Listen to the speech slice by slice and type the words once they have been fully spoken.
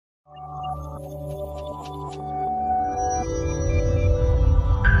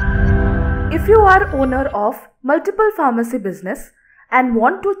If you are owner of multiple pharmacy business and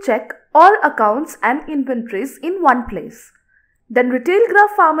want to check all accounts and inventories in one place, then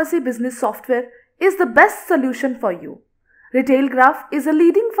Retailgraph Pharmacy Business Software is the best solution for you. Retailgraph is a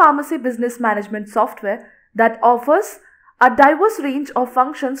leading pharmacy business management software that offers a diverse range of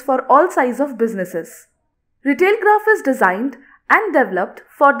functions for all sizes of businesses. Retailgraph is designed and developed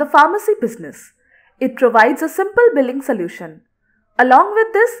for the pharmacy business. It provides a simple billing solution. Along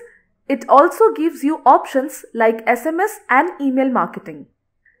with this, it also gives you options like SMS and email marketing.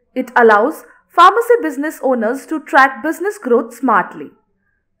 It allows pharmacy business owners to track business growth smartly.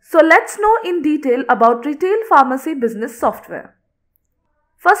 So let's know in detail about Retail Pharmacy Business Software.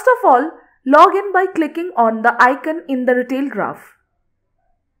 First of all, log in by clicking on the icon in the Retailgraph.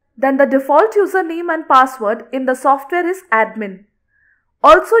 Then the default username and password in the software is admin.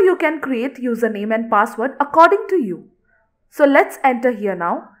 Also, you can create username and password according to you. So let's enter here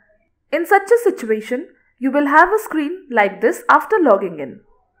now. In such a situation, you will have a screen like this after logging in.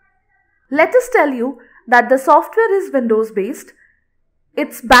 Let us tell you that the software is Windows based,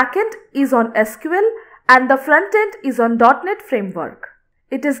 its backend is on SQL and the front end is on .NET framework.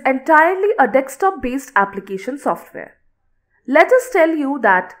 It is entirely a desktop based application software. Let us tell you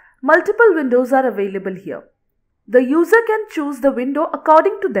that multiple windows are available here. The user can choose the window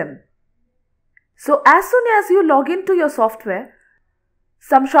according to them. So as soon as you log into your software,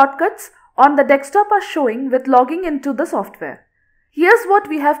 some shortcuts on the desktop are showing with logging into the software. Here's what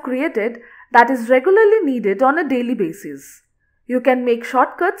we have created that is regularly needed on a daily basis. You can make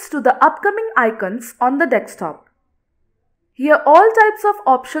shortcuts to the upcoming icons on the desktop. Here all types of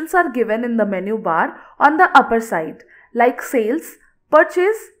options are given in the menu bar on the upper side like sales,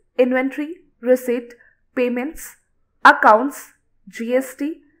 purchase, inventory, receipt, payments, accounts,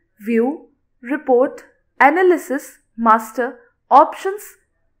 GST, view, report, analysis, master, options,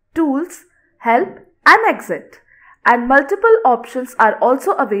 tools, help and exit. And multiple options are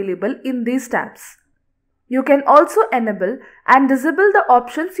also available in these tabs. You can also enable and disable the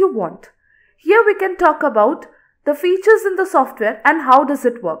options you want. Here we can talk about the features in the software and how does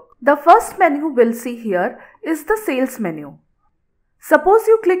it work. The first menu we'll see here is the sales menu. Suppose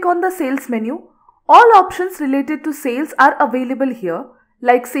you click on the sales menu, all options related to sales are available here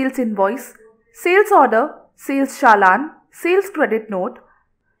like sales invoice, sales order, sales challan, sales credit note,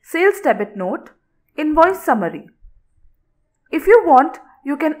 sales debit note, invoice summary. If you want,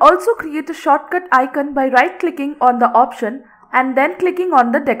 you can also create a shortcut icon by right-clicking on the option and then clicking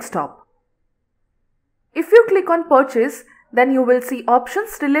on the desktop. If you click on purchase, then you will see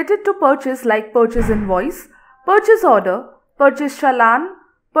options related to purchase like purchase invoice, purchase order, purchase challan,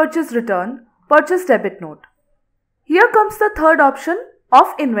 purchase return, purchase debit note. Here comes the third option of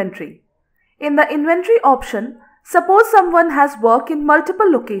inventory. In the inventory option, suppose someone has work in multiple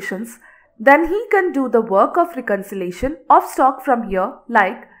locations, then he can do the work of reconciliation of stock from here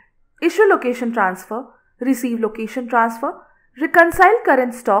like issue location transfer, receive location transfer, reconcile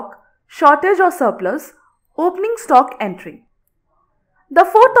current stock, shortage or surplus, opening stock entry. The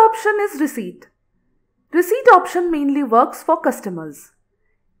fourth option is receipt. Receipt option mainly works for customers.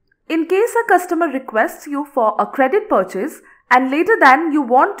 In case a customer requests you for a credit purchase and later than you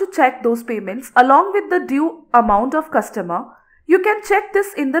want to check those payments along with the due amount of customer, you can check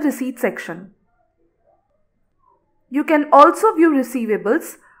this in the receipt section. You can also view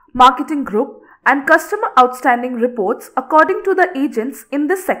receivables, marketing group and customer outstanding reports according to the agents in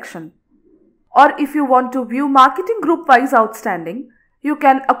this section. Or if you want to view marketing group wise outstanding, you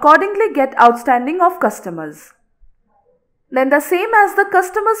can accordingly get outstanding of customers. Then the same as the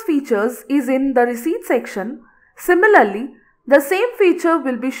customers features is in the receipt section. Similarly, the same feature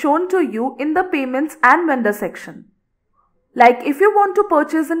will be shown to you in the payments and vendor section. Like if you want to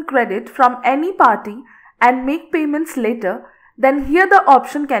purchase in credit from any party and make payments later, then here the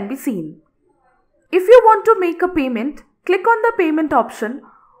option can be seen. If you want to make a payment, click on the payment option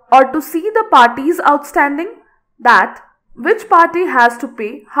or to see the parties outstanding, that which party has to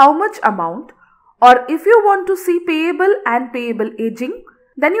pay how much amount, or if you want to see payable and payable aging,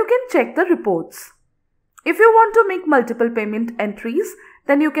 then you can check the reports. If you want to make multiple payment entries,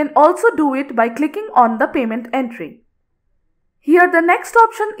 then you can also do it by clicking on the payment entry. Here the next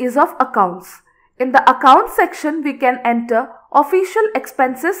option is of accounts. In the accounts section, we can enter official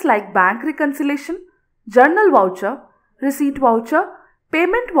expenses like bank reconciliation, journal voucher, receipt voucher,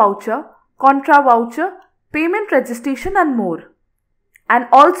 payment voucher, contra voucher, payment registration and more. And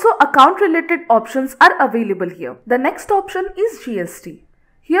also account related options are available here. The next option is GST.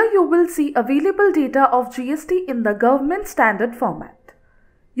 Here you will see available data of GST in the government standard format.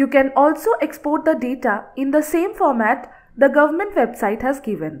 You can also export the data in the same format the government website has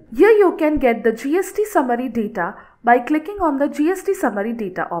given. Here you can get the GST summary data by clicking on the GST summary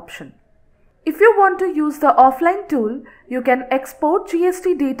data option. If you want to use the offline tool, you can export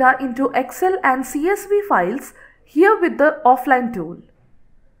GST data into Excel and CSV files here with the offline tool.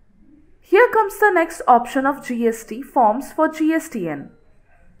 Here comes the next option of GST forms for GSTN.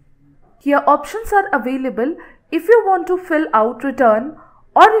 Here options are available if you want to fill out return,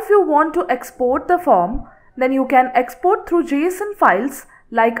 or if you want to export the form, then you can export through JSON files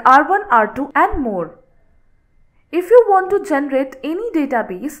like R1, R2 and more. If you want to generate any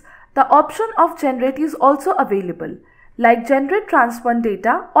database, the option of generate is also available, like generate trans1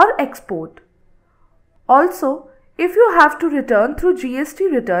 data or export. Also, if you have to return through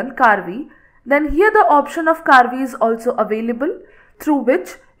GST return Carvi, then here the option of Carvi is also available, through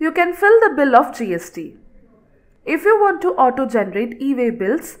which you can fill the bill of GST. If you want to auto-generate e-way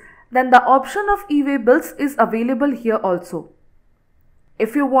bills, then the option of e-way bills is available here also.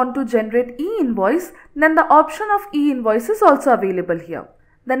 If you want to generate e-invoice, then the option of e-invoice is also available here.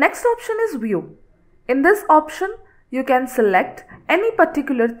 The next option is view. In this option, you can select any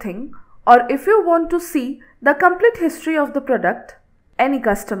particular thing, or if you want to see the complete history of the product, any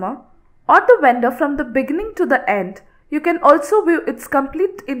customer, or the vendor from the beginning to the end, you can also view its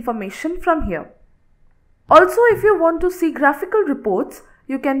complete information from here. Also, if you want to see graphical reports,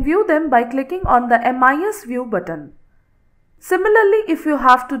 you can view them by clicking on the MIS View button. Similarly, if you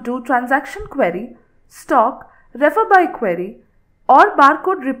have to do transaction query, stock, refer by query, or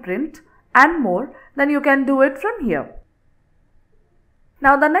barcode reprint and more, then you can do it from here.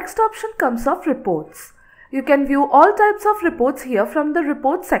 Now the next option comes of reports. You can view all types of reports here from the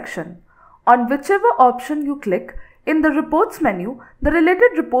report section. On whichever option you click, in the reports menu, the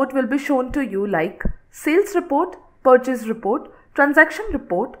related report will be shown to you like sales report, purchase report, transaction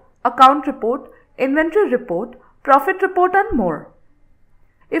report, account report, inventory report, profit report and more.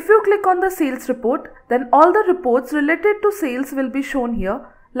 If you click on the sales report, then all the reports related to sales will be shown here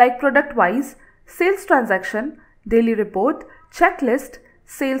like product wise, sales transaction, daily report, checklist,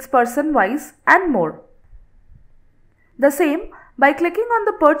 salesperson wise and more. The same, by clicking on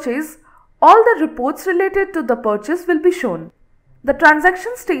the purchase, all the reports related to the purchase will be shown. The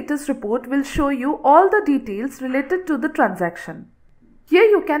transaction status report will show you all the details related to the transaction. Here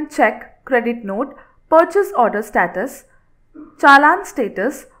you can check credit note, purchase order status, challan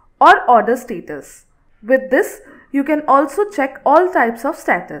status or order status. With this, you can also check all types of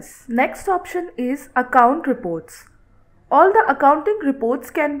status. Next option is account reports. All the accounting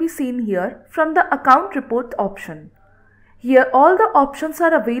reports can be seen here from the account report option. Here all the options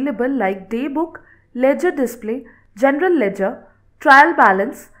are available like day book, ledger display, general ledger, trial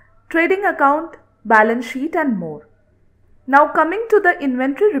balance, trading account, balance sheet and more. Now coming to the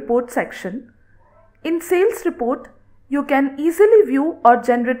inventory report section. In sales report, you can easily view or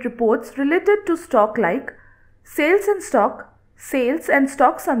generate reports related to stock like sales and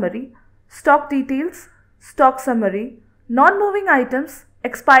stock summary, stock details, stock summary, non-moving items,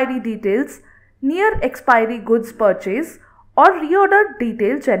 expiry details, near expiry goods purchase or reorder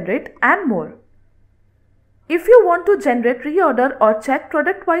detail generate and more. If you want to generate reorder or check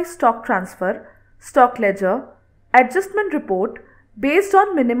product-wise stock transfer, stock ledger, adjustment report based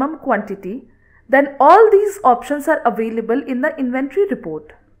on minimum quantity, then all these options are available in the inventory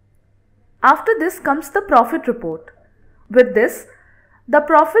report. After this comes the profit report. With this, the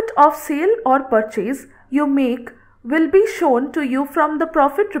profit of sale or purchase you make will be shown to you from the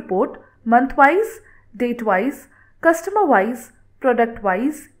profit report month-wise, date-wise, customer-wise,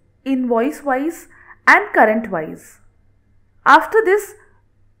 product-wise, invoice-wise and current-wise. After this,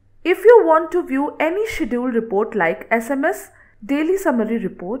 if you want to view any schedule report like SMS, daily summary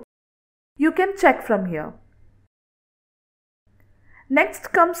report, you can check from here.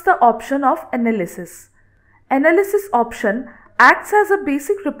 Next comes the option of analysis. Analysis option acts as a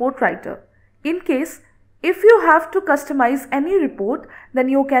basic report writer. In case if you have to customize any report, then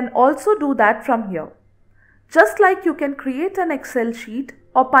you can also do that from here. Just like you can create an Excel sheet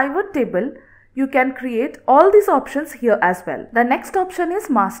or pivot table, you can create all these options here as well. The next option is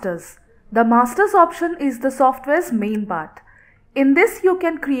masters. The masters option is the software's main part. In this you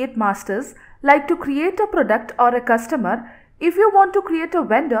can create masters like to create a product or a customer. If you want to create a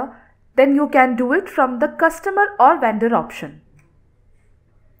vendor, then you can do it from the customer or vendor option.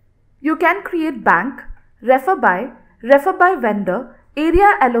 You can create bank, refer by vendor,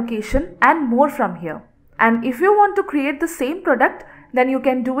 area allocation and more from here. And if you want to create the same product, then you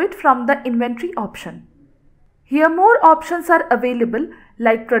can do it from the inventory option. Here more options are available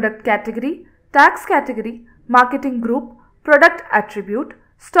like product category, tax category, marketing group, product attribute,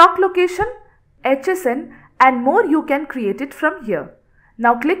 stock location, HSN and more you can create it from here.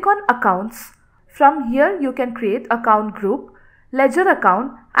 Now click on accounts. From here you can create account group, ledger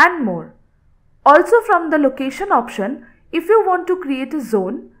account and more. Also from the location option, if you want to create a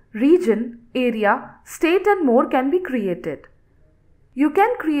zone, region, area, state and more can be created. You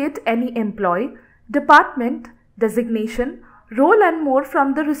can create any employee, department, designation, role and more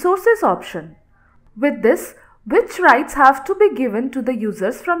from the resources option. With this, which rights have to be given to the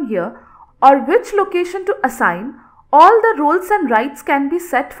users from here or which location to assign, all the roles and rights can be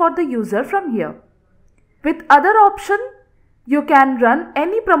set for the user from here. With other option, you can run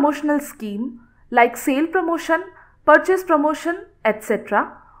any promotional scheme like sale promotion, purchase promotion,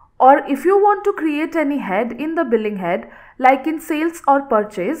 etc. Or if you want to create any head in the billing head like in sales or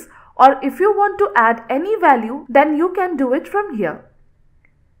purchase, or if you want to add any value, then you can do it from here.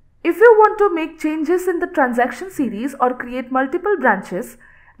 If you want to make changes in the transaction series or create multiple branches,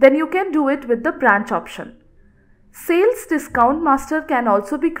 then you can do it with the branch option. Sales discount master can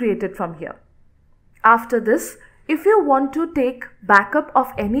also be created from here. After this, if you want to take backup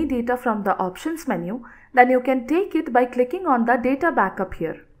of any data from the options menu, then you can take it by clicking on the data backup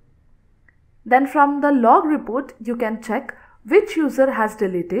here. Then from the log report, you can check which user has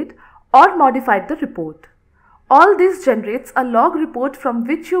deleted or modified the report. All this generates a log report from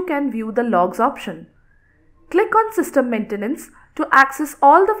which you can view the logs option. Click on system maintenance to access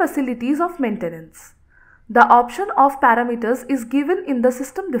all the facilities of maintenance. The option of parameters is given in the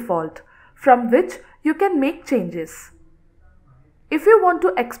system default, from which you can make changes. If you want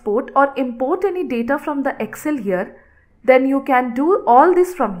to export or import any data from the Excel here, then you can do all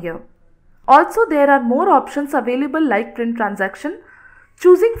this from here. Also, there are more options available like print transaction,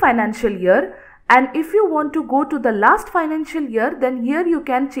 choosing financial year, and if you want to go to the last financial year, then here you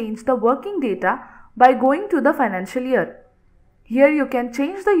can change the working data by going to the financial year. Here you can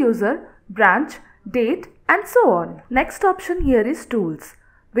change the user, branch, date and so on. Next option here is tools.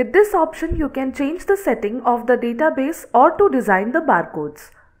 With this option you can change the setting of the database or to design the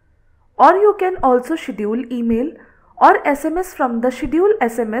barcodes. Or you can also schedule email or SMS from the schedule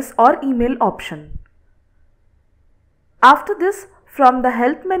SMS or email option. After this, from the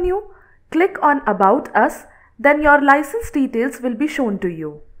help menu, click on about us, then your license details will be shown to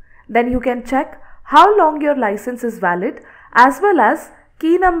you. Then you can check how long your license is valid as well as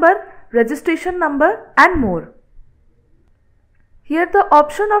key number, registration number and more. Here the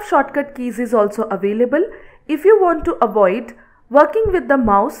option of shortcut keys is also available if you want to avoid working with the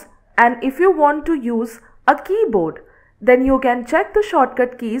mouse and if you want to use a keyboard, then you can check the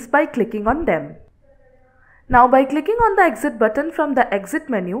shortcut keys by clicking on them. Now by clicking on the exit button from the exit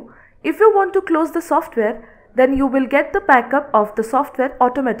menu, if you want to close the software, then you will get the backup of the software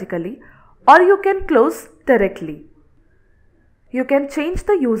automatically or you can close directly. You can change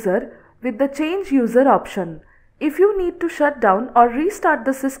the user with the change user option. If you need to shut down or restart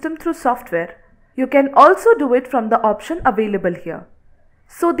the system through software, you can also do it from the option available here.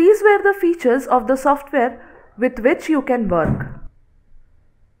 So these were the features of the software with which you can work.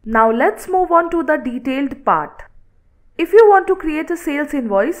 Now let's move on to the detailed part. If you want to create a sales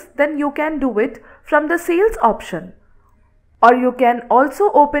invoice, then you can do it from the sales option. Or you can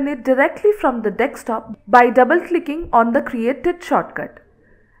also open it directly from the desktop by double clicking on the created shortcut.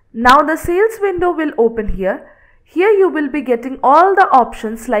 Now the sales window will open here. Here you will be getting all the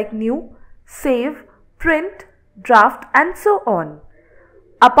options like new, save, print, draft and so on.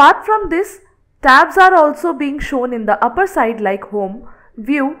 Apart from this, tabs are also being shown in the upper side like home,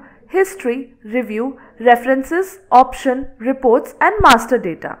 view, history, review, references, option, reports and master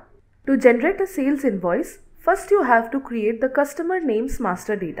data. To generate a sales invoice, first you have to create the customer name's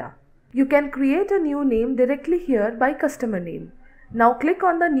master data. You can create a new name directly here by customer name. Now click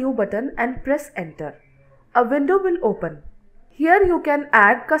on the new button and press enter. A window will open. Here you can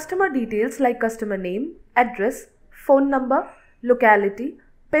add customer details like customer name, address, phone number, locality,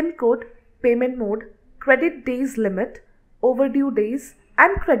 PIN code, payment mode, credit days limit, overdue days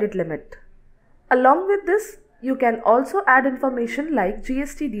and credit limit. Along with this, you can also add information like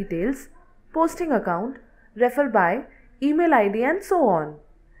GST details, posting account, refer by, email ID and so on.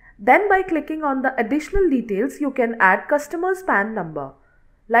 Then by clicking on the additional details, you can add customer's PAN number,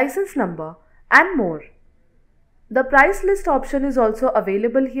 license number and more. The price list option is also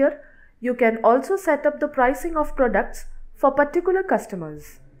available here. You can also set up the pricing of products for particular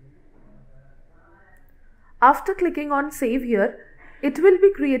customers. After clicking on save here, it will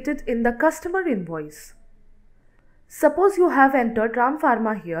be created in the customer invoice. Suppose you have entered Ram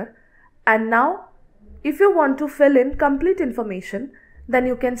Pharma here and now if you want to fill in complete information, then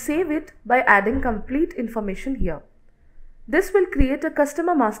you can save it by adding complete information here. This will create a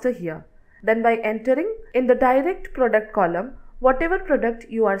customer master here. Then by entering in the direct product column, whatever product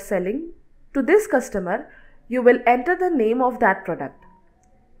you are selling to this customer, you will enter the name of that product.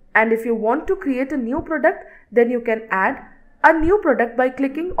 And if you want to create a new product, then you can add a new product by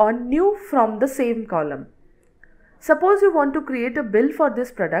clicking on New from the same column. Suppose you want to create a bill for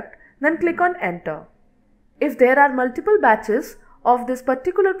this product, then click on Enter. If there are multiple batches of this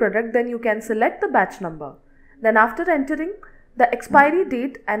particular product, then you can select the batch number. Then after entering, the expiry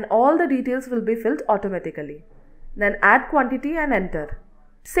date and all the details will be filled automatically. Then add quantity and enter.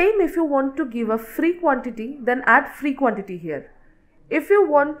 Same if you want to give a free quantity, then add free quantity here. If you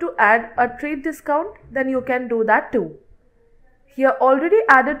want to add a trade discount, then you can do that too. Here already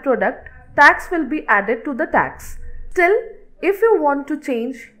added product, tax will be added to the tax. Still, if you want to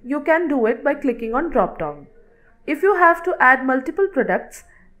change, you can do it by clicking on drop down. If you have to add multiple products,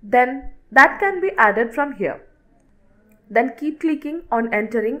 then that can be added from here. Then keep clicking on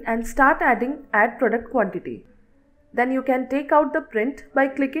entering and start adding add product quantity. Then you can take out the print by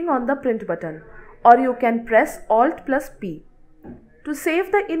clicking on the print button, or you can press Alt plus P. To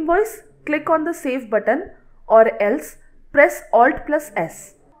save the invoice, click on the save button, or else press Alt plus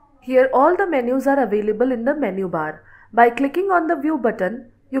S. Here all the menus are available in the menu bar. By clicking on the view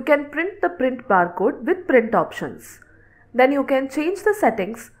button, you can print the print barcode with print options. Then you can change the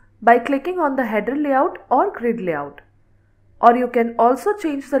settings by clicking on the header layout or grid layout. Or you can also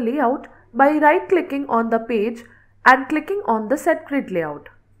change the layout by right-clicking on the page and clicking on the set grid layout.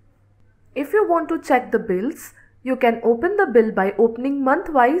 If you want to check the bills, you can open the bill by opening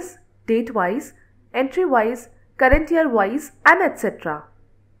month-wise, date-wise, entry-wise, current year-wise, and etc.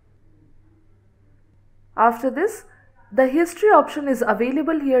 After this, the history option is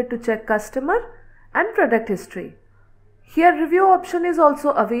available here to check customer and product history. Here review option is also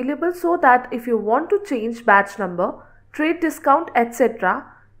available so that if you want to change batch number, trade discount, etc.,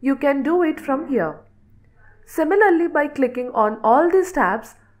 you can do it from here. Similarly, by clicking on all these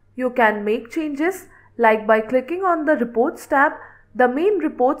tabs, you can make changes, like by clicking on the reports tab, the main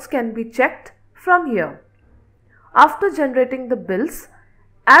reports can be checked from here. After generating the bills,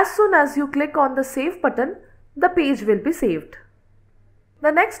 as soon as you click on the save button, the page will be saved.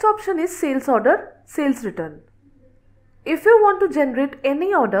 The next option is sales order, sales return. If you want to generate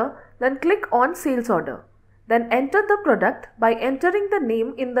any order, then click on sales order. Then enter the product by entering the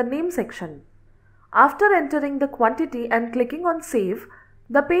name in the name section. After entering the quantity and clicking on save,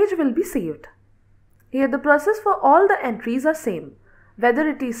 the page will be saved. Here the process for all the entries are same, whether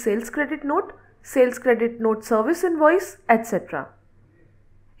it is sales credit note service invoice, etc.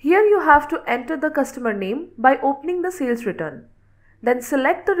 Here you have to enter the customer name by opening the sales return. Then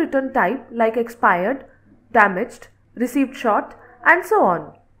select the return type like expired, damaged, received short, and so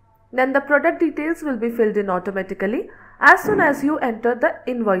on. Then the product details will be filled in automatically as soon as you enter the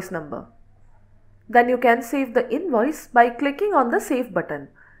invoice number. Then you can save the invoice by clicking on the save button,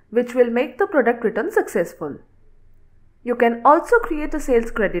 which will make the product return successful. You can also create a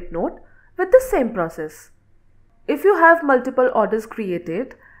sales credit note with the same process. If you have multiple orders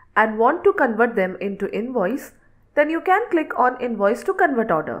created and want to convert them into invoice, then you can click on invoice to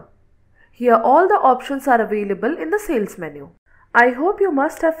convert order. Here all the options are available in the sales menu. I hope you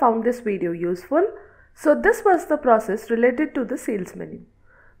must have found this video useful. So this was the process related to the sales menu,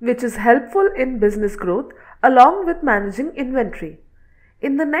 which is helpful in business growth along with managing inventory.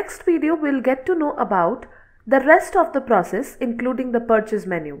 In the next video, we'll get to know about the rest of the process, including the purchase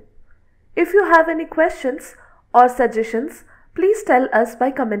menu. If you have any questions or suggestions, please tell us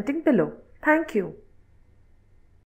by commenting below. Thank you.